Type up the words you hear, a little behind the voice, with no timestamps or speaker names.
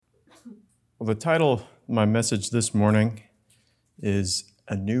Well, the title of my message this morning is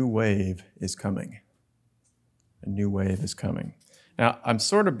A New Wave is Coming. A new wave is coming. Now, I'm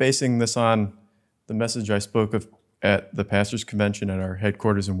sort of basing this on the message I spoke of at the Pastors' Convention at our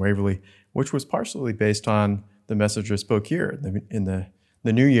headquarters in Waverly, which was partially based on the message I spoke here in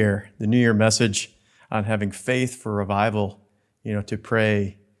the New Year message on having faith for revival, to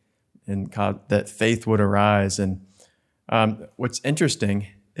pray and God, that faith would arise. And what's interesting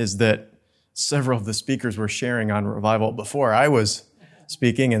is that several of the speakers were sharing on revival before I was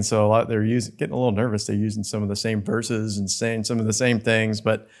speaking, and so they're getting a little nervous. They're using some of the same verses and saying some of the same things,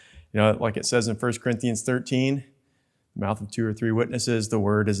 but like it says in 1 Corinthians 13, the mouth of 2 or 3 witnesses, the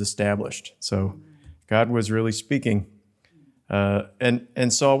word is established. So God was really speaking,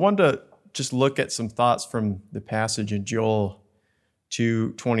 and so I wanted to just look at some thoughts from the passage in Joel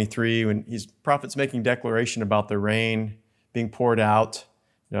 2:23 when prophet's making declaration about the rain being poured out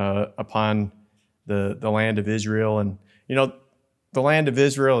upon the land of Israel. And, the land of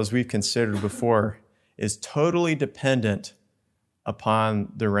Israel, as we've considered before, is totally dependent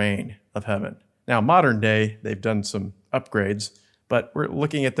upon the rain of heaven. Now, modern day, they've done some upgrades, but we're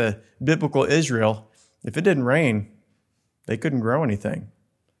looking at the biblical Israel. If it didn't rain, they couldn't grow anything.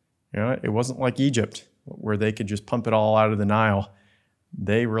 It wasn't like Egypt, where they could just pump it all out of the Nile.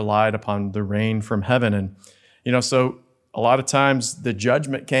 They relied upon the rain from heaven. And, so a lot of times the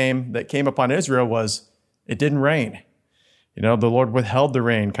judgment that came upon Israel was it didn't rain. The Lord withheld the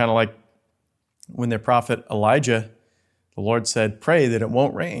rain, kind of like when the prophet Elijah, the Lord said, pray that it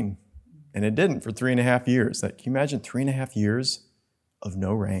won't rain. And it didn't for 3.5 years. Can you imagine 3.5 years of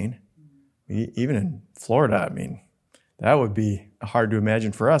no rain? Even in Florida, that would be hard to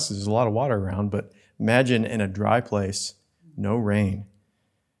imagine for us. There's a lot of water around, but imagine in a dry place, no rain.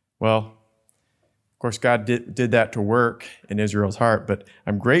 Well, of course, God did that to work in Israel's heart, but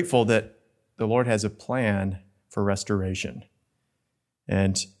I'm grateful that the Lord has a plan for restoration.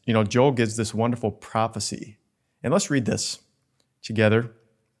 And, Joel gives this wonderful prophecy. And let's read this together.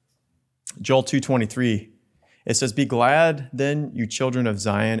 Joel 2:23, it says, be glad then, you children of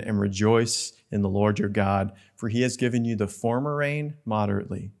Zion, and rejoice in the Lord your God, for he has given you the former rain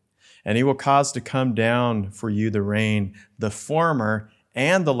moderately, and he will cause to come down for you the rain, the former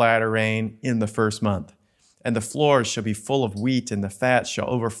and the latter rain in the first month. And the floors shall be full of wheat, and the fat shall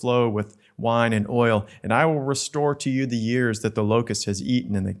overflow with wine and oil. And I will restore to you the years that the locust has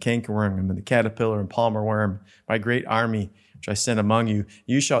eaten, and the cankerworm, and the caterpillar, and palmer worm, my great army, which I sent among you.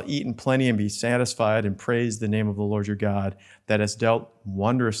 You shall eat in plenty and be satisfied, and praise the name of the Lord your God, that has dealt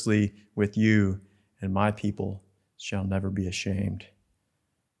wondrously with you, and my people shall never be ashamed.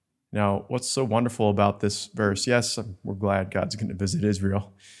 Now, what's so wonderful about this verse? Yes, we're glad God's going to visit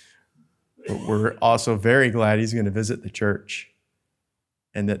Israel, but we're also very glad he's going to visit the church,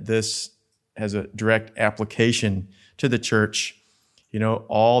 and that this has a direct application to the church.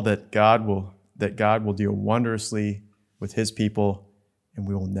 All that God will deal wondrously with his people, and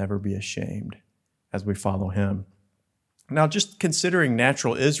we will never be ashamed as we follow him. Now, just considering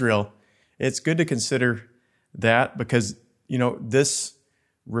natural Israel, it's good to consider that because, this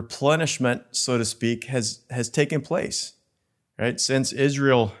replenishment, so to speak, has taken place, right? Since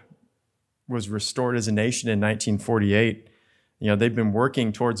Israel was restored as a nation in 1948, they've been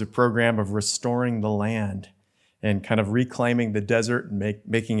working towards a program of restoring the land and kind of reclaiming the desert and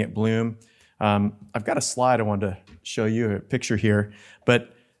making it bloom. I've got a slide I wanted to show you, a picture here.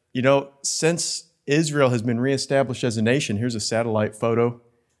 But, since Israel has been reestablished as a nation, here's a satellite photo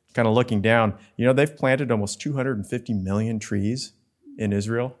kind of looking down. They've planted almost 250 million trees in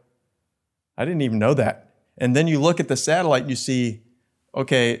Israel. I didn't even know that. And then you look at the satellite and you see,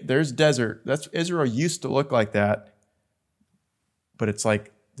 okay, there's desert. Israel used to look like that. But it's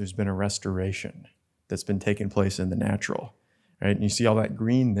like there's been a restoration that's been taking place in the natural. Right? And you see all that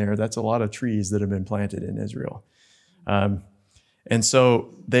green there. That's a lot of trees that have been planted in Israel. And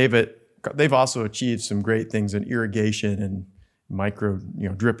so they've also achieved some great things in irrigation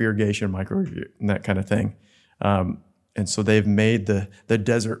and drip irrigation, micro, and that kind of thing. And so they've made the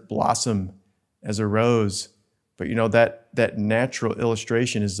desert blossom as a rose. But that natural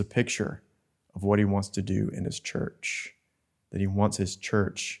illustration is the picture of what he wants to do in his church. That he wants his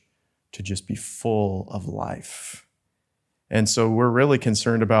church to just be full of life. And so we're really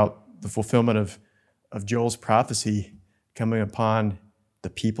concerned about the fulfillment of Joel's prophecy coming upon the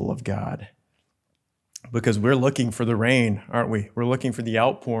people of God. Because we're looking for the rain, aren't we? We're looking for the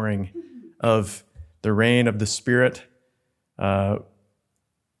outpouring of the rain of the Spirit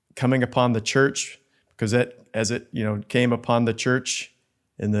coming upon the church. Because as it came upon the church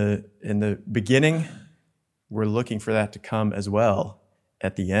in the beginning, we're looking for that to come as well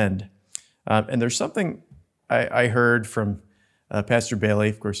at the end. And there's something I heard from Pastor Bailey.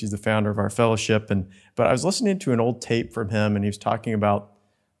 Of course, he's the founder of our fellowship. But I was listening to an old tape from him, and he was talking about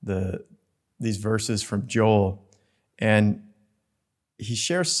these verses from Joel. And he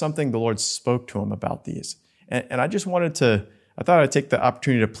shares something the Lord spoke to him about these. And I just I thought I'd take the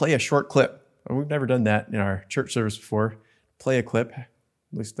opportunity to play a short clip. We've never done that in our church service before. Play a clip, at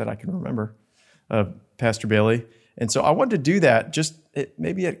least that I can remember, of Pastor Bailey. And so I wanted to do that.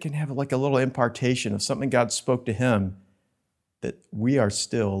 Maybe it can have like a little impartation of something God spoke to him that we are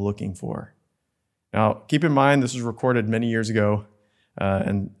still looking for. Now, keep in mind, this was recorded many years ago.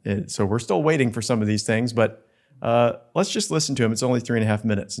 So we're still waiting for some of these things, but let's just listen to him. It's only 3.5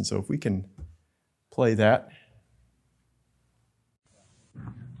 minutes. And so if we can play that.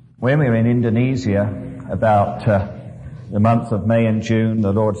 When we were in Indonesia about the months of May and June,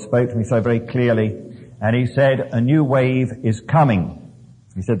 the Lord spoke to me so very clearly, and he said, a new wave is coming.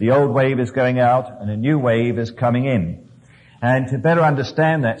 He said, the old wave is going out and a new wave is coming in. And to better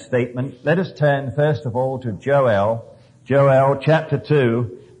understand that statement, let us turn first of all to Joel chapter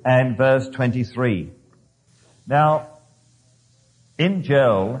 2 and verse 23. Now, in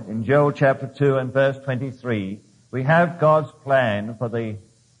Joel chapter 2 and verse 23, we have God's plan for the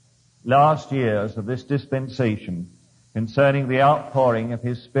last years of this dispensation concerning the outpouring of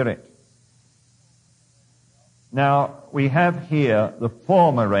His Spirit. Now, we have here the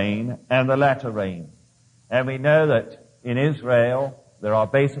former rain and the latter rain. And we know that in Israel, there are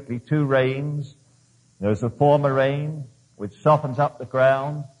basically two rains. There's the former rain, which softens up the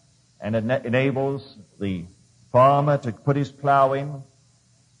ground and enables the farmer to put his plow in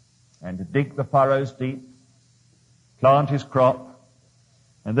and to dig the furrows deep, plant his crop.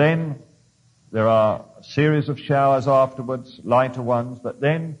 And then there are a series of showers afterwards, lighter ones, but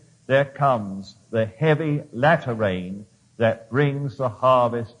then there comes the heavy latter rain that brings the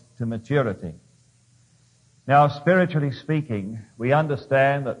harvest to maturity. Now, spiritually speaking, we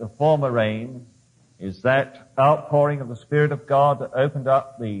understand that the former rain is that outpouring of the Spirit of God that opened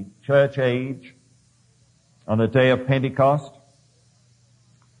up the church age on the day of Pentecost.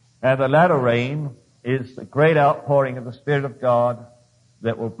 And the latter rain is the great outpouring of the Spirit of God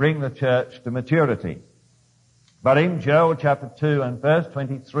that will bring the church to maturity. But in Joel chapter 2 and verse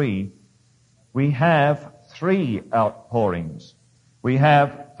 23, we have three outpourings. We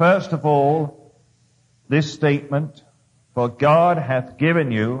have, first of all, this statement, for God hath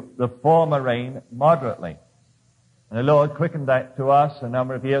given you the former rain moderately. And the Lord quickened that to us a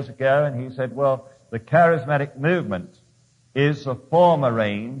number of years ago, and He said, well, the charismatic movement is the former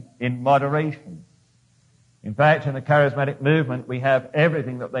rain in moderation. In fact, in the charismatic movement, we have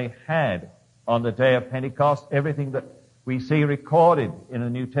everything that they had on the day of Pentecost, everything that we see recorded in the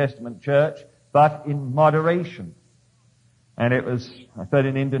New Testament church, but in moderation. And it was, I said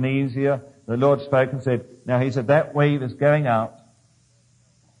in Indonesia, the Lord spoke and said, now He said, that wave is going out.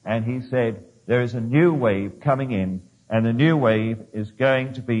 And He said, there is a new wave coming in, and the new wave is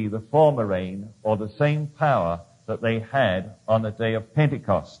going to be the former rain, or the same power that they had on the day of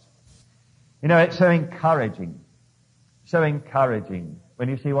Pentecost. You know, it's so encouraging when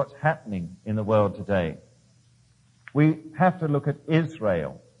you see what's happening in the world today. We have to look at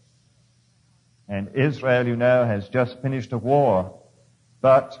Israel. And Israel, you know, has just finished a war.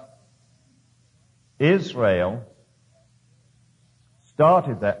 But Israel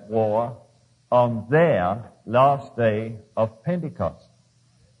started that war on their last day of Pentecost.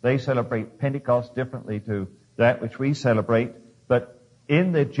 They celebrate Pentecost differently to that which we celebrate, but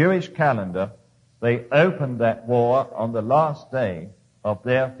in the Jewish calendar, they opened that war on the last day of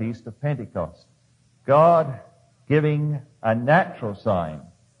their Feast of Pentecost. God giving a natural sign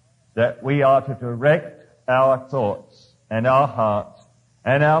that we are to direct our thoughts and our hearts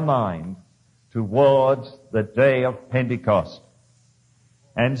and our mind towards the day of Pentecost.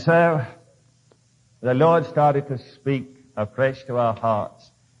 And so the Lord started to speak afresh to our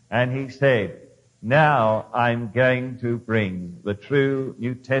hearts, and He said, now I'm going to bring the true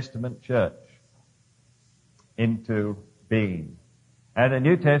New Testament church into being. And the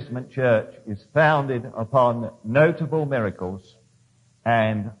New Testament church is founded upon notable miracles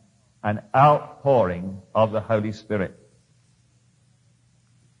and an outpouring of the Holy Spirit.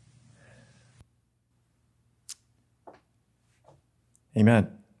 Amen.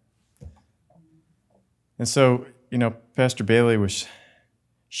 And so, you know, Pastor Bailey was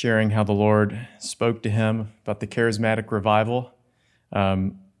sharing how the Lord spoke to him about the charismatic revival.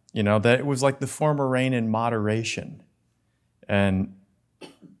 You know, that it was like the former rain in moderation. And,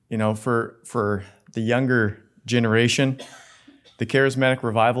 you know, for the younger generation, the charismatic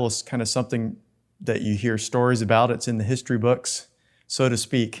revival is kind of something that you hear stories about. It's in the history books, so to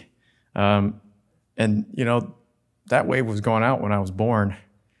speak. And, that wave was going out when I was born.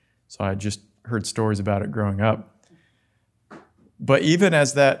 So I just heard stories about it growing up. But even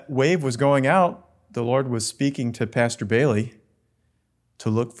as that wave was going out, the Lord was speaking to Pastor Bailey to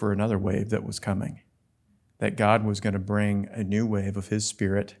look for another wave that was coming, that God was going to bring a new wave of his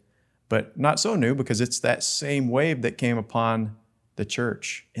Spirit, but not so new because it's that same wave that came upon the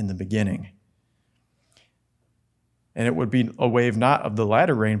church in the beginning. And it would be a wave not of the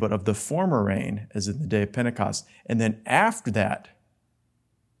latter rain, but of the former rain, as in the day of Pentecost. And then after that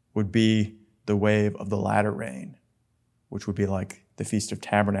would be the wave of the latter rain, which would be like the Feast of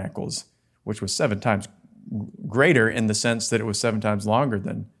Tabernacles, which was 7 times greater in the sense that it was 7 times longer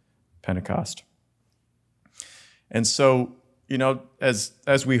than Pentecost. And so,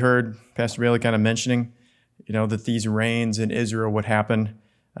 as we heard Pastor Bailey kind of mentioning, that these rains in Israel would happen.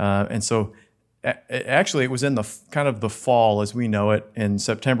 And so actually, it was in the kind of the fall as we know it. In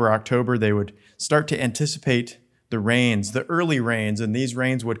September, October, they would start to anticipate the rains, the early rains, and these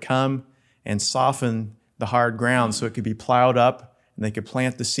rains would come and soften the hard ground so it could be plowed up and they could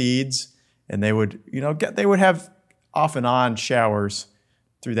plant the seeds, and they would, they would have off and on showers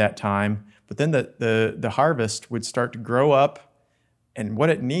through that time. But then the harvest would start to grow up, and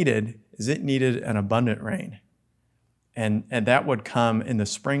what it needed is it needed an abundant rain. And that would come in the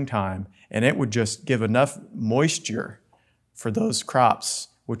springtime, and it would just give enough moisture for those crops,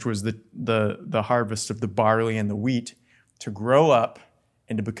 which was the harvest of the barley and the wheat, to grow up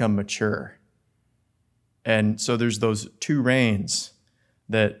and to become mature. And so there's those 2 rains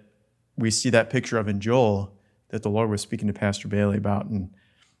that we see that picture of in Joel that the Lord was speaking to Pastor Bailey about. And,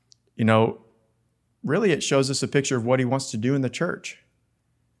 really it shows us a picture of what he wants to do in the church.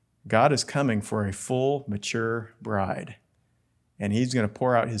 God is coming for a full, mature bride, and he's going to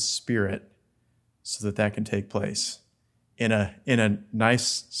pour out his Spirit so that can take place in a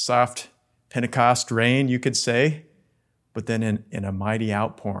nice, soft Pentecost rain, you could say, but then in a mighty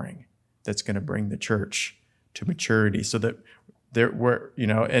outpouring that's going to bring the church to maturity, so that there were,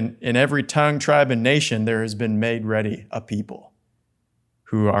 in every tongue, tribe, and nation, there has been made ready a people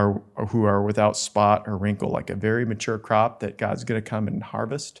who are without spot or wrinkle, like a very mature crop that God's going to come and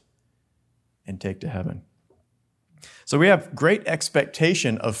harvest and take to heaven. So we have great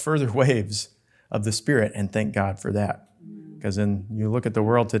expectation of further waves of the Spirit, and thank God for that. Because then you look at the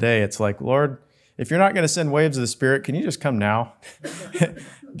world today, it's like, Lord, if you're not going to send waves of the Spirit, can you just come now?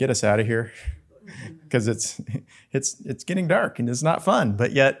 Get us out of here. Because it's getting dark and it's not fun,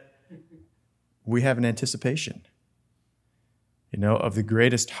 but yet we have an anticipation, of the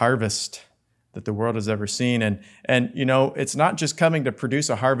greatest harvest that the world has ever seen. And it's not just coming to produce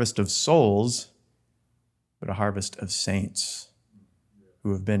a harvest of souls, but a harvest of saints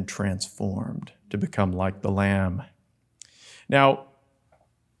who have been transformed to become like the Lamb. Now,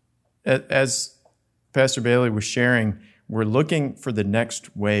 as Pastor Bailey was sharing, we're looking for the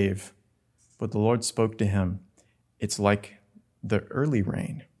next wave, but the Lord spoke to him. It's like the early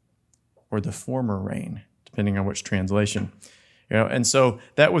rain or the former rain, depending on which translation. And so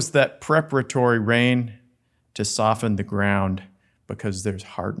that was that preparatory rain to soften the ground because there's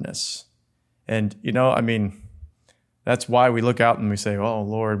hardness. And, that's why we look out and we say, oh,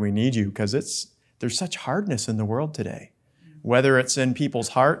 Lord, we need you, because there's such hardness in the world today. Whether it's in people's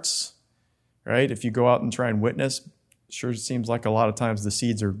hearts, right? If you go out and try and witness, sure seems like a lot of times the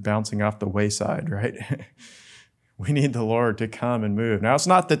seeds are bouncing off the wayside, right? We need the Lord to come and move. Now, it's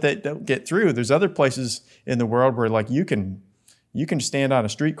not that they don't get through. There's other places in the world where, like, you can stand on a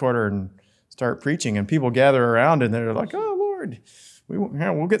street corner and start preaching, and people gather around, and they're like, oh, Lord,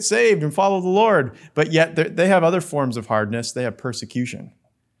 we'll get saved and follow the Lord. But yet they have other forms of hardness. They have persecution,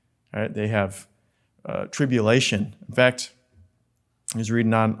 right? They have tribulation. In fact, I was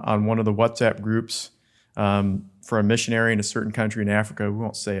reading on one of the WhatsApp groups for a missionary in a certain country in Africa. We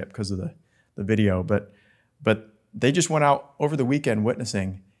won't say it because of the video, but they just went out over the weekend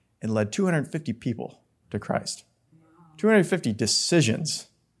witnessing and led 250 people to Christ. 250 decisions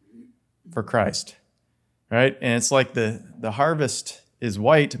for Christ, right? And it's like the harvest is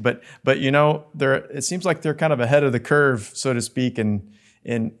white, but it seems like they're kind of ahead of the curve, so to speak, in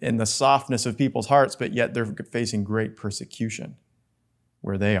the softness of people's hearts, but yet they're facing great persecution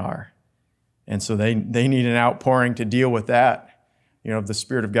where they are. And so they need an outpouring to deal with that, of the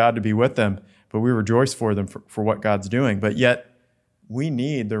Spirit of God to be with them. But we rejoice for them for what God's doing. But yet we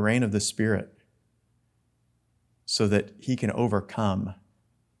need the rain of the Spirit so that he can overcome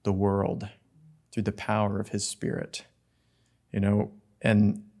the world through the power of his Spirit.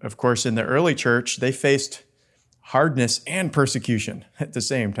 And of course, in the early church, they faced hardness and persecution at the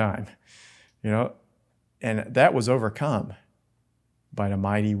same time, and that was overcome by the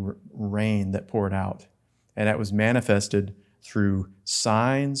mighty rain that poured out. And that was manifested through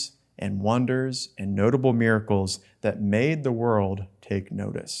signs and wonders and notable miracles that made the world take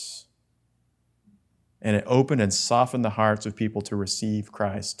notice. And it opened and softened the hearts of people to receive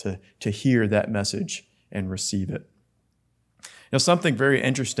Christ, to hear that message and receive it. Something very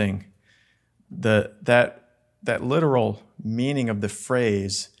interesting, that literal meaning of the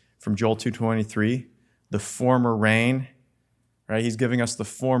phrase from Joel 2:23, the former rain, right? He's giving us the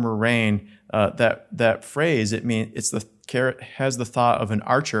former rain. That phrase, has the thought of an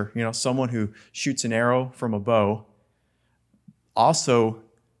archer, someone who shoots an arrow from a bow. Also,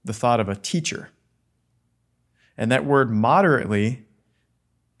 the thought of a teacher. And that word moderately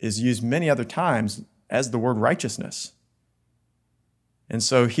is used many other times as the word righteousness. And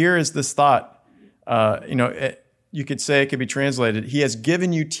so here is this thought, you could say it could be translated, he has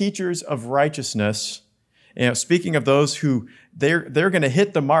given you teachers of righteousness. Speaking of those who, they're going to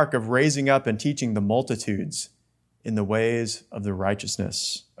hit the mark of raising up and teaching the multitudes in the ways of the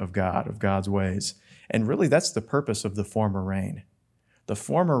righteousness of God, of God's ways. And really, that's the purpose of the former rain. The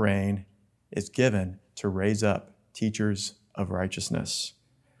former rain is given to raise up teachers of righteousness.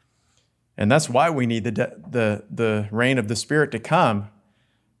 And that's why we need the rain of the Spirit to come,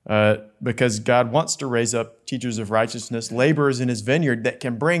 because God wants to raise up teachers of righteousness, laborers in his vineyard that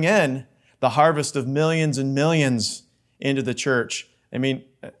can bring in the harvest of millions and millions into the church. I mean,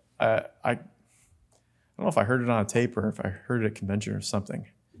 I don't know if I heard it on a tape or if I heard it at convention or something.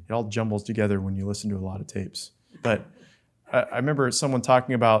 It all jumbles together when you listen to a lot of tapes. But I remember someone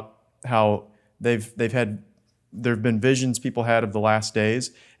talking about how there have been visions people had of the last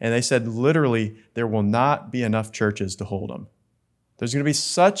days, and they said literally there will not be enough churches to hold them. There's going to be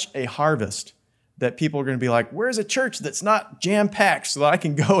such a harvest that people are going to be like, where's a church that's not jam-packed so that I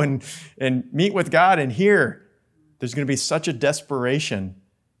can go and meet with God and hear? There's going to be such a desperation.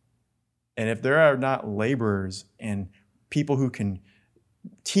 And if there are not laborers and people who can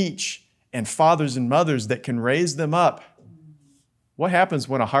teach and fathers and mothers that can raise them up, what happens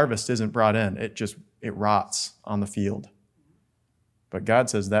when a harvest isn't brought in? It rots on the field. But God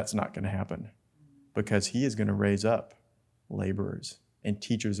says that's not going to happen because he is going to raise up laborers and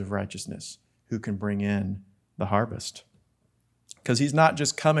teachers of righteousness who can bring in the harvest. Because he's not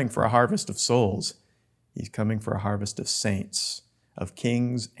just coming for a harvest of souls. He's coming for a harvest of saints, of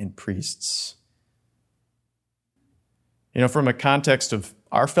kings and priests. From a context of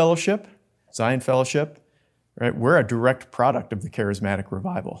our fellowship, Zion Fellowship, right? We're a direct product of the charismatic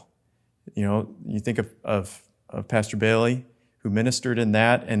revival. You think of Pastor Bailey, who ministered in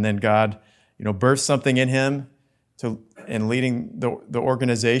that, and then God, birthed something in him in leading the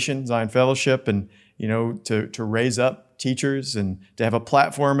organization, Zion Fellowship, and to raise up teachers and to have a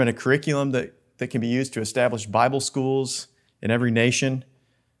platform and a curriculum that can be used to establish Bible schools in every nation,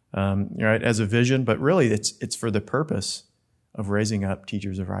 right, as a vision. But really, it's for the purpose of raising up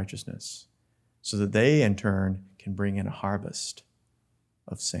teachers of righteousness, so that they in turn can bring in a harvest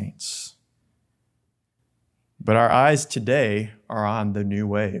of saints. But our eyes today are on the new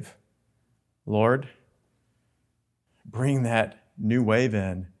wave. Lord, bring that new wave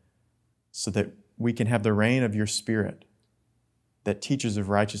in so that we can have the reign of your Spirit, that teachers of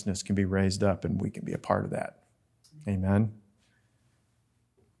righteousness can be raised up and we can be a part of that. Amen.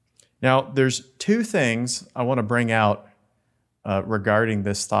 Now, there's two things I want to bring out regarding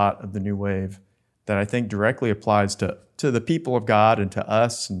this thought of the new wave that I think directly applies to the people of God and to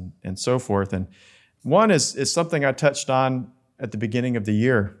us and so forth. And one is something I touched on at the beginning of the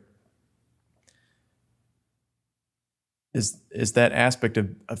year, is that aspect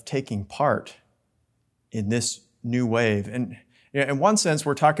of taking part in this new wave. And in one sense,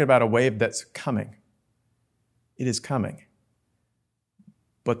 we're talking about a wave that's coming. It is coming.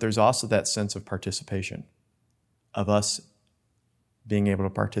 But there's also that sense of participation, of us being able to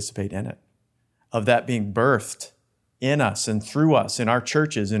participate in it, of that being birthed in us and through us, in our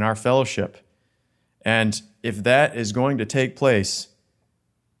churches, in our fellowship. And if that is going to take place,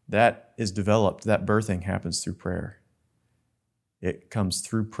 that is developed, that birthing happens through prayer. It comes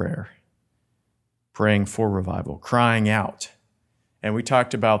through prayer, praying for revival, crying out. And we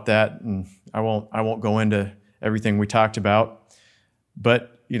talked about that, and I won't go into everything we talked about,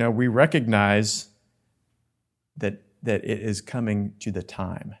 but we recognize that it is coming to the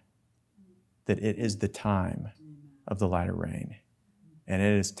time, that it is the time of the latter rain. And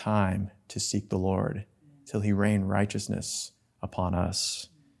it is time to seek the Lord till he rain righteousness upon us.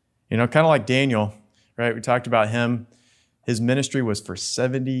 Kind of like Daniel, right? We talked about him. His ministry was for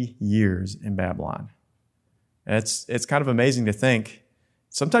 70 years in Babylon. It's kind of amazing to think.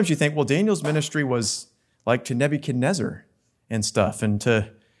 Sometimes you think, well, Daniel's ministry was like to Nebuchadnezzar. and stuff, and to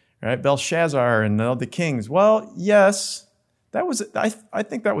Belshazzar and all the kings. Well, yes, that was. I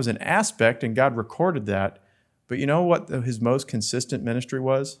think that was an aspect, and God recorded that. But you know what his most consistent ministry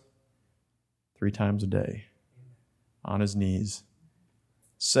was? 3 times a day, on his knees,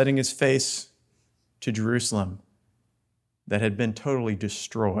 setting his face to Jerusalem that had been totally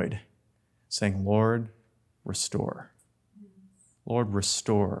destroyed, saying, Lord, restore. Lord,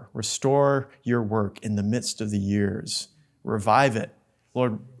 restore. Restore your work in the midst of the years. Revive it.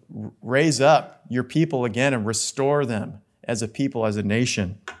 Lord, raise up your people again and restore them as a people, as a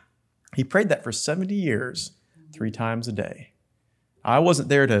nation. He prayed that for 70 years, 3 times a day. I wasn't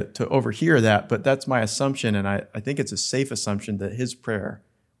there to overhear that, but that's my assumption, and I think it's a safe assumption that his prayer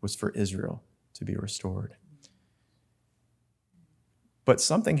was for Israel to be restored. But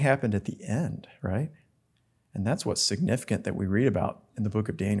something happened at the end, right? And that's what's significant that we read about in the book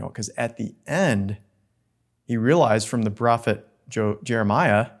of Daniel, because at the end, he realized from the prophet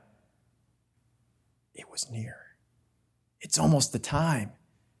Jeremiah, it was near. It's almost the time.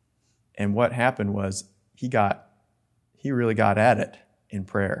 And what happened was he really got at it in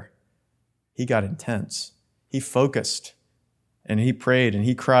prayer. He got intense. He focused, and he prayed, and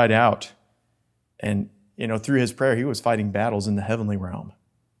he cried out. And, through his prayer, he was fighting battles in the heavenly realm.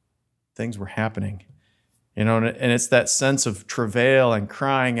 Things were happening. And it's that sense of travail and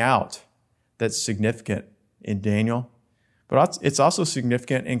crying out that's significant in Daniel. But it's also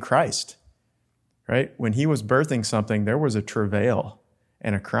significant in Christ, right? When he was birthing something, there was a travail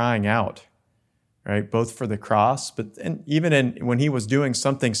and a crying out, right? Both for the cross, and even when he was doing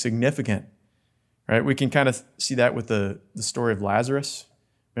something significant, right? We can kind of see that with the story of Lazarus.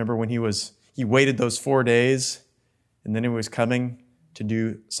 Remember when he waited those 4 days, and then he was coming to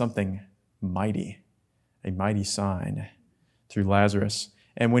do something mighty, a mighty sign through Lazarus.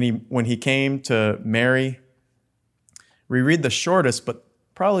 And when he came to Mary, we read the shortest, but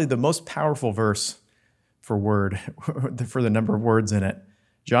probably the most powerful verse for the number of words in it.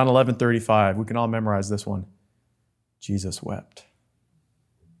 John 11:35. We can all memorize this one. Jesus wept.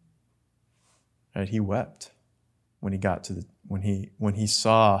 Right? He wept when he got to when he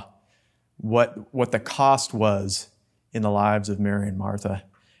saw what the cost was in the lives of Mary and Martha.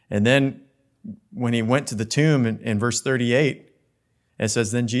 And then when he went to the tomb in verse 38, it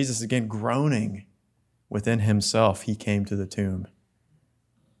says, then Jesus, again groaning within himself, he came to the tomb.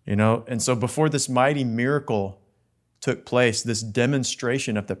 And so before this mighty miracle took place, this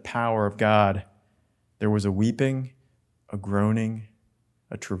demonstration of the power of God, there was a weeping, a groaning,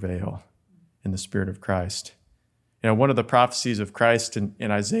 a travail in the Spirit of Christ. One of the prophecies of Christ in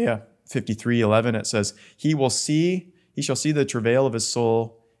Isaiah 53:11, it says, he shall see the travail of his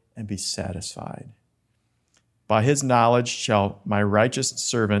soul and be satisfied. By his knowledge shall my righteous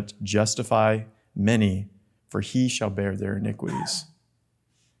servant justify many, for he shall bear their iniquities.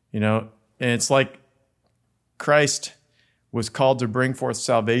 And it's like Christ was called to bring forth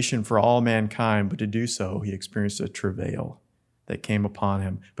salvation for all mankind, but to do so, he experienced a travail that came upon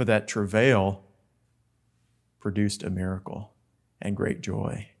him. But that travail produced a miracle and great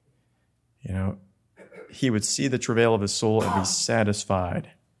joy. He would see the travail of his soul and be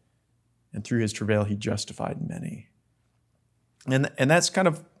satisfied. And through his travail, he justified many. And that's kind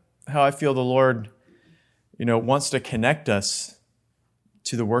of how I feel the Lord, wants to connect us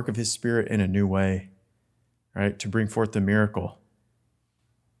to the work of his Spirit in a new way, right? To bring forth the miracle.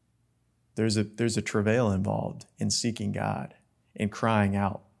 There's a travail involved in seeking God, in crying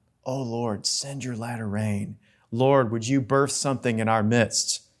out, oh Lord, send your latter rain. Lord, would you birth something in our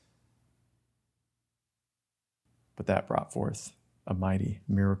midst? But that brought forth a mighty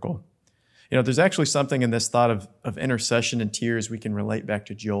miracle. There's actually something in this thought of intercession and tears we can relate back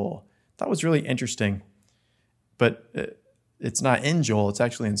to Joel. That was really interesting, but it's not in Joel, it's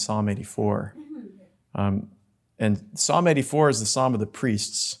actually in Psalm 84. And Psalm 84 is the Psalm of the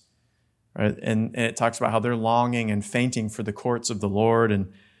priests, right? And it talks about how they're longing and fainting for the courts of the Lord,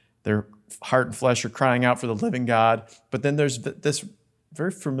 and their heart and flesh are crying out for the living God. But then there's this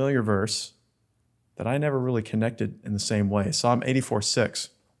very familiar verse that I never really connected in the same way. Psalm 84:6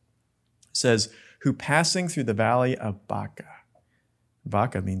 says, who passing through the valley of Baca.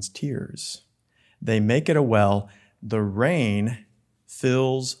 Baca means tears. They make it a well. The rain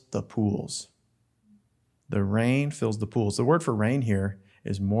fills the pools. The rain fills the pools. The word for rain here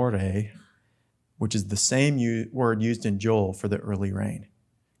is more, which is the same word used in Joel for the early rain.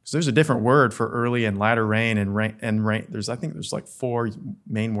 So there's a different word for early and latter rain and rain. I think there's like 4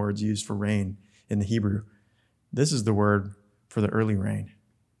 main words used for rain in the Hebrew. This is the word for the early rain.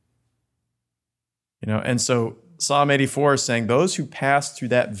 And so Psalm 84 is saying those who pass through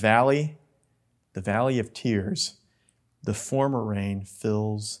that valley, the valley of tears, the former rain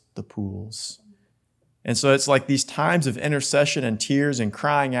fills the pools. And so it's like these times of intercession and tears and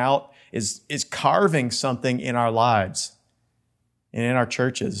crying out is carving something in our lives and in our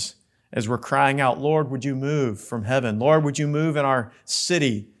churches as we're crying out, Lord, would you move from heaven? Lord, would you move in our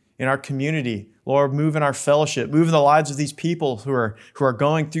city, in our community? Lord, move in our fellowship, move in the lives of these people who are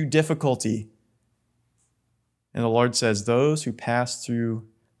going through difficulty. And the Lord says, those who pass through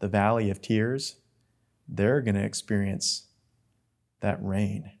the valley of tears, they're going to experience that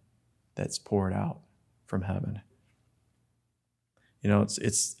rain that's poured out from heaven. You know, it's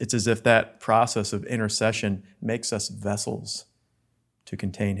as if that process of intercession makes us vessels to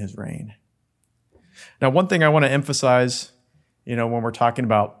contain his rain. Now, one thing I want to emphasize, you know, when we're talking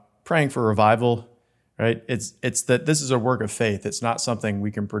about praying for revival, right? It's that this is a work of faith. It's not something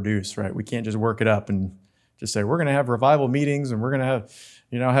we can produce, right? We can't just work it up and just say, we're going to have revival meetings and we're going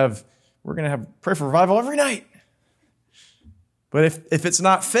to have pray for revival every night. But if it's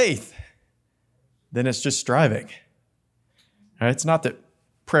not faith, then it's just striving. Right? It's not that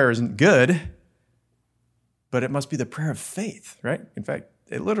prayer isn't good, but it must be the prayer of faith, right? In fact,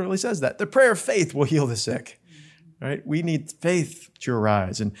 it literally says that. The prayer of faith will heal the sick, right? We need faith to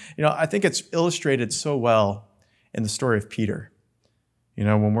arise. And, you know, I think it's illustrated so well in the story of Peter. You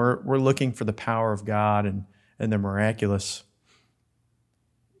know, when we're looking for the power of God and the miraculous.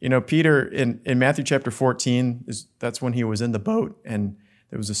 You know, Peter, in Matthew chapter 14, that's when he was in the boat and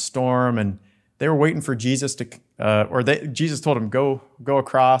there was a storm and they were waiting for Jesus to, Jesus told him, go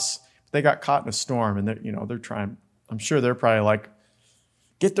across. They got caught in a storm and they're trying, I'm sure they're probably like,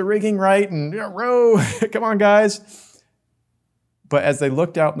 get the rigging right and row, come on guys. But as they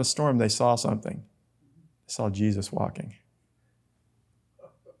looked out in the storm, they saw something. They saw Jesus walking.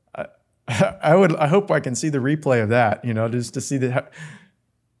 I hope I can see the replay of that, you know, just to see that.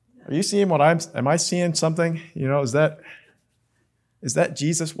 Are you seeing am I seeing something? You know, is that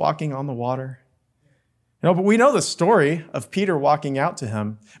Jesus walking on the water? You know, but we know the story of Peter walking out to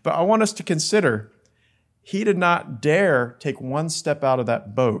him, but I want us to consider he did not dare take one step out of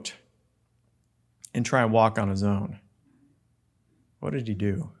that boat and try and walk on his own. What did he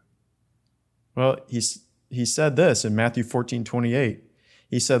do? Well, he said this in Matthew 14:28.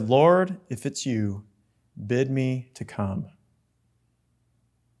 He said, Lord, if it's you, bid me to come.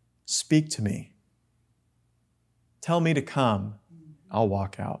 Speak to me. Tell me to come. I'll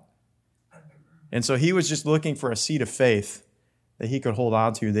walk out. And so he was just looking for a seed of faith that he could hold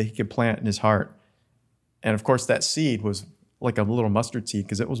on to, that he could plant in his heart. And of course, that seed was like a little mustard seed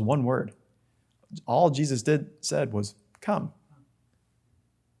because it was one word. All Jesus said was, come.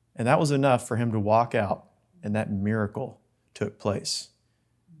 And that was enough for him to walk out, and that miracle took place.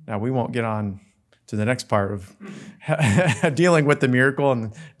 Now, we won't get on to the next part of dealing with the miracle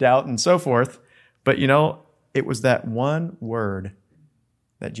and doubt and so forth. But, you know, it was that one word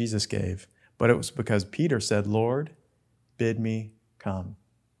that Jesus gave. But it was because Peter said, Lord, bid me come.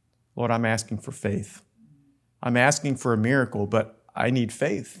 Lord, I'm asking for faith. I'm asking for a miracle, but I need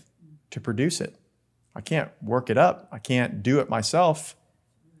faith to produce it. I can't work it up. I can't do it myself,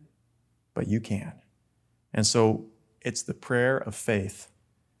 but you can. And so it's the prayer of faith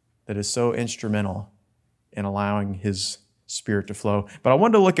that is so instrumental in allowing his Spirit to flow. But I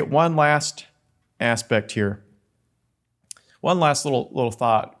wanted to look at one last aspect here. One last little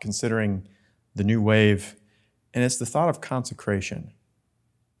thought considering the new wave, and it's the thought of consecration.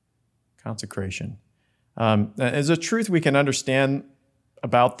 Consecration. There's a truth we can understand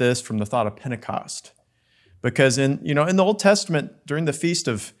about this from the thought of Pentecost. Because in the Old Testament, during the feast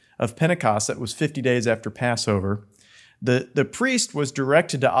of Pentecost, that was 50 days after Passover, the priest was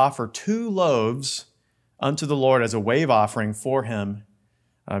directed to offer 2 loaves unto the Lord as a wave offering for him.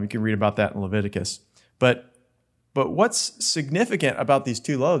 You can read about that in Leviticus. But what's significant about these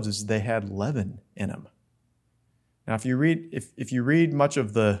 2 loaves is they had leaven in them. Now, if you read much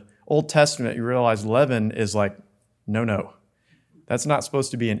of the Old Testament, you realize leaven is like, no. That's not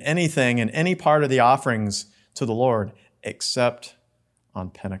supposed to be in anything, in any part of the offerings to the Lord, except on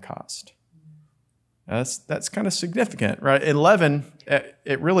Pentecost. That's kind of significant, right? And leaven,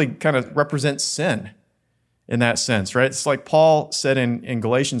 it really kind of represents sin in that sense, right? It's like Paul said in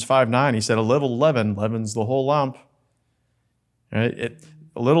Galatians 5:9, he said, a little leaven leavens the whole lump. Right?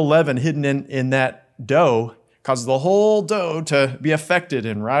 A little leaven hidden in that dough causes the whole dough to be affected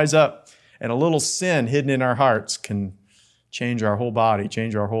and rise up. And a little sin hidden in our hearts can change our whole body,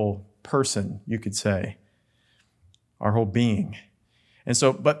 change our whole person, you could say, our whole being. And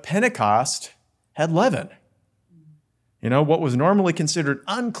so, but Pentecost had leaven. You know, what was normally considered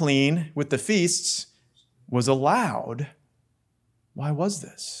unclean with the feasts was allowed. Why was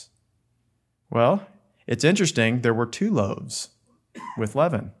this? Well, it's interesting, there were 2 loaves with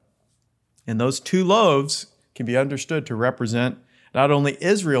leaven. And those 2 loaves can be understood to represent not only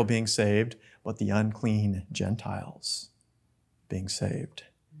Israel being saved, but the unclean Gentiles being saved.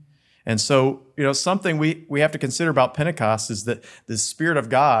 And so, something we have to consider about Pentecost is that the Spirit of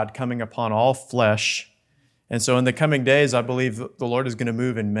God coming upon all flesh. And so in the coming days, I believe the Lord is going to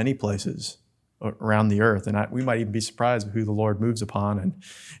move in many places around the earth. And we might even be surprised who the Lord moves upon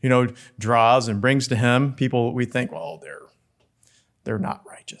and, draws and brings to him people we think, well, they're not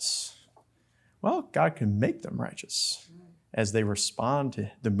righteous. Well, God can make them righteous as they respond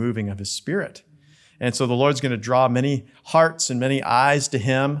to the moving of his Spirit. And so the Lord's going to draw many hearts and many eyes to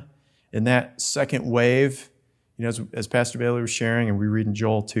him in that second wave, as Pastor Bailey was sharing, and we read in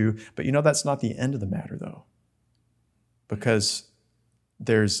Joel 2. But that's not the end of the matter, though, because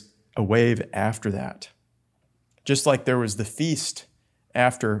there's a wave after that. Just like there was the feast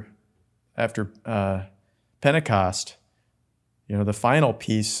after Pentecost, the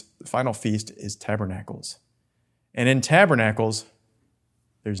final feast is Tabernacles. And in Tabernacles,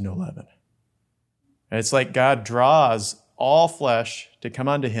 there's no leaven. And it's like God draws all flesh to come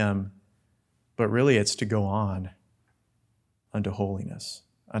unto him, but really it's to go on unto holiness,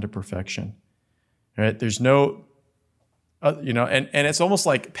 unto perfection. Right? There's no, and it's almost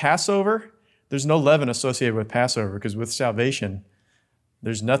like Passover. There's no leaven associated with Passover, because with salvation,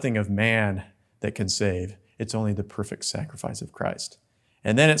 there's nothing of man that can save. It's only the perfect sacrifice of Christ.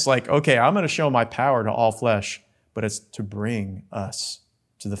 And then it's like, okay, I'm going to show my power to all flesh, but it's to bring us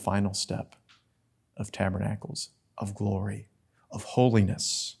to the final step of tabernacles, of glory, of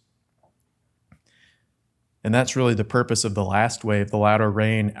holiness. And that's really the purpose of the last wave, the latter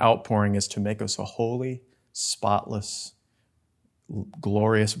rain outpouring, is to make us a holy, spotless,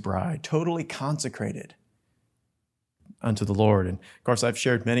 glorious bride, totally consecrated unto the Lord. And of course, I've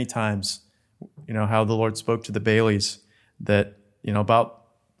shared many times, how the Lord spoke to the Baileys that, about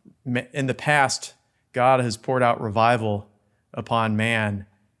in the past, God has poured out revival upon man,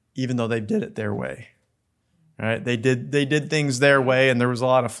 even though they did it their way. Right? They did things their way, and there was a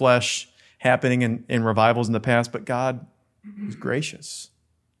lot of flesh happening in revivals in the past, but God was gracious,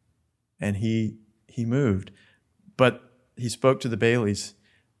 and he moved. But he spoke to the Baileys,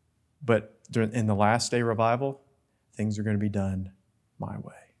 but in the last day revival, things are going to be done my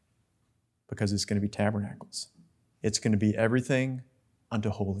way, because it's going to be tabernacles. It's going to be everything unto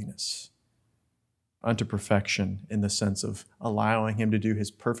holiness, unto perfection, in the sense of allowing him to do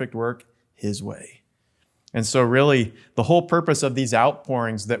his perfect work his way. And so really, the whole purpose of these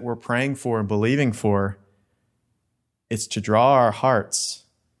outpourings that we're praying for and believing for is to draw our hearts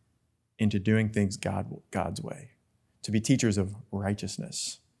into doing things God's way, to be teachers of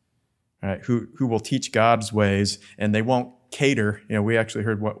righteousness, right? Who will teach God's ways, and they won't cater. We actually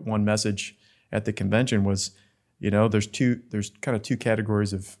heard what one message at the convention was, there's kind of 2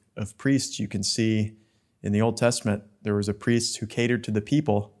 categories of priests you can see in the Old Testament. There was a priest who catered to the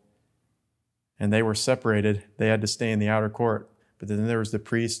people, and they were separated. They had to stay in the outer court. But then there was the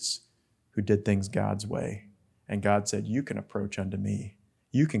priests who did things God's way. And God said, you can approach unto me.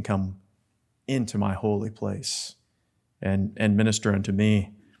 You can come into my holy place and minister unto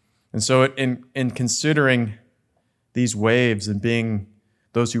me. And so in considering these waves and being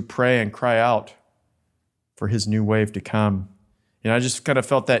those who pray and cry out for his new wave to come, I just kind of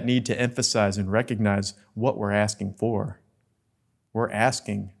felt that need to emphasize and recognize what we're asking for. We're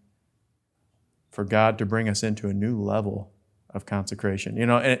asking for God to bring us into a new level of consecration.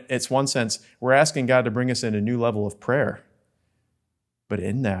 And it's one sense, we're asking God to bring us in a new level of prayer. But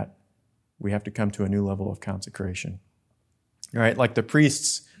in that, we have to come to a new level of consecration. Right? Like the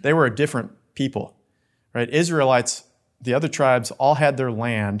priests, they were a different people. Right? Israelites, the other tribes, all had their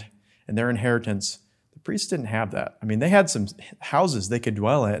land and their inheritance. The priests didn't have that. They had some houses they could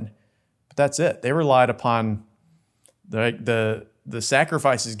dwell in, but that's it. They relied upon the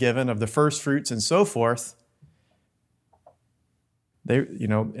sacrifices given of the first fruits and so forth.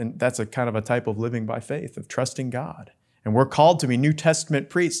 And that's a kind of a type of living by faith, of trusting God. And we're called to be New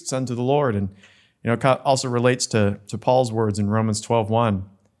Testament priests unto the Lord. And, it also relates to Paul's words in Romans 12:1,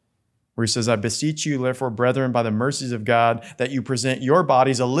 where he says, I beseech you, therefore, brethren, by the mercies of God, that you present your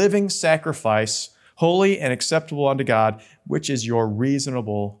bodies a living sacrifice, holy and acceptable unto God, which is your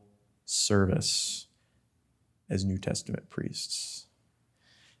reasonable service as New Testament priests.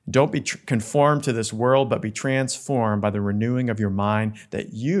 Don't be conformed to this world, but be transformed by the renewing of your mind,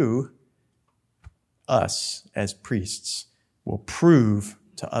 that you, us as priests, will prove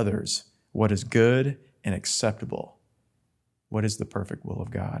to others what is good and acceptable, what is the perfect will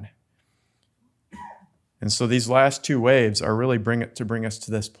of God. And so these last 2 waves are really bring us to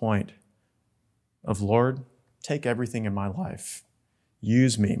this point of, Lord, take everything in my life.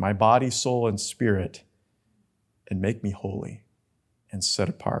 Use me, my body, soul, and spirit, and make me holy and set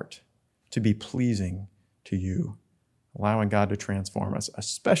apart to be pleasing to you, allowing God to transform us,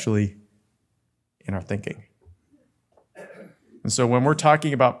 especially in our thinking. And so when we're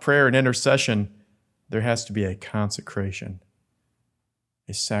talking about prayer and intercession, there has to be a consecration,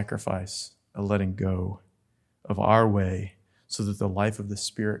 a sacrifice, a letting go of our way so that the life of the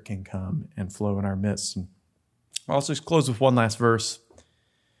Spirit can come and flow in our midst. And I'll just close with one last verse.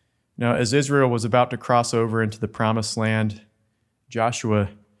 Now, as Israel was about to cross over into the promised land, Joshua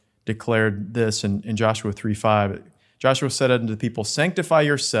declared this in Joshua 3:5. Joshua said unto the people, sanctify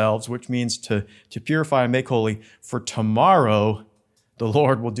yourselves, which means to purify and make holy, for tomorrow the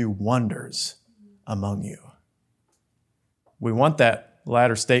Lord will do wonders among you. We want that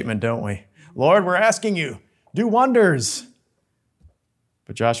latter statement, don't we? Lord, we're asking you, do wonders.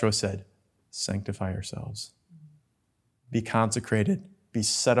 But Joshua said, sanctify yourselves. Be consecrated, be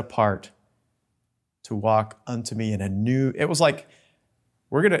set apart to walk unto me in a new, it was like,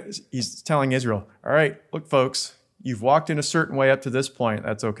 he's telling Israel, all right, look, folks, you've walked in a certain way up to this point.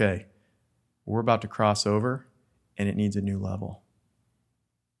 That's okay. We're about to cross over, and it needs a new level.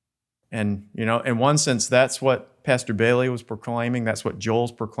 And, in one sense, that's what Pastor Bailey was proclaiming. That's what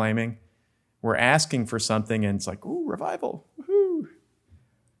Joel's proclaiming. We're asking for something, and it's like, ooh, revival. Woohoo.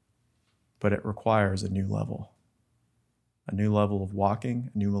 But it requires a new level of walking,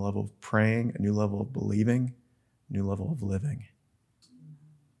 a new level of praying, a new level of believing, a new level of living,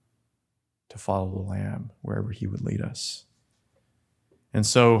 to follow the Lamb wherever he would lead us. And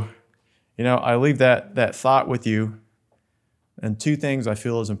so, I leave that thought with you. And two things I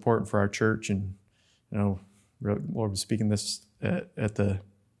feel is important for our church. And, Lord was speaking this at the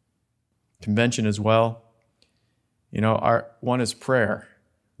convention as well. One is prayer.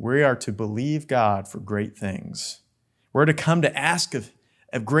 We are to believe God for great things. We're to come to ask of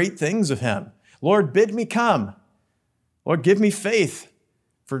great things of him. Lord, bid me come. Lord, give me faith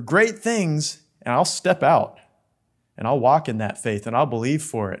for great things, and I'll step out, and I'll walk in that faith, and I'll believe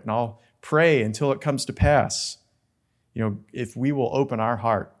for it, and I'll pray until it comes to pass. If we will open our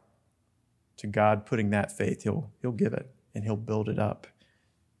heart to God putting that faith, he'll give it, and he'll build it up.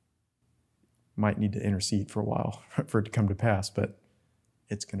 Might need to intercede for a while for it to come to pass, but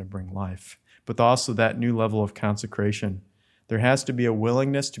it's going to bring life. But also that new level of consecration. There has to be a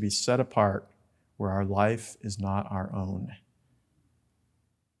willingness to be set apart where our life is not our own,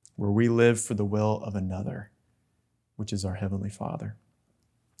 where we live for the will of another, which is our Heavenly Father.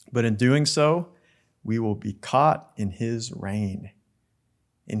 But in doing so, we will be caught in his rain,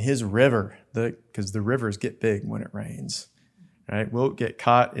 in his river, because the rivers get big when it rains, right? We'll get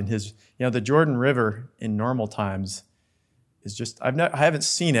caught in his, the Jordan River in normal times is just, I haven't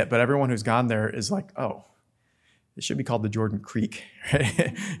seen it, but everyone who's gone there is like, oh, it should be called the Jordan Creek,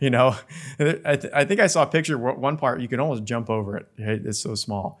 right? I think I saw a picture, one part, you can almost jump over it, right? It's so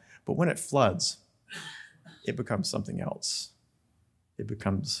small. But when it floods, it becomes something else. It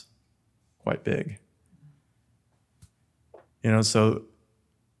becomes quite big. So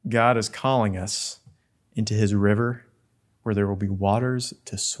God is calling us into his river where there will be waters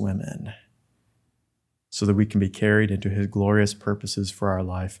to swim in so that we can be carried into his glorious purposes for our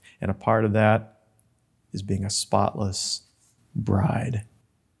life. And a part of that is being a spotless bride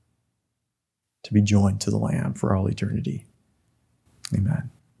to be joined to the Lamb for all eternity.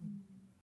 Amen.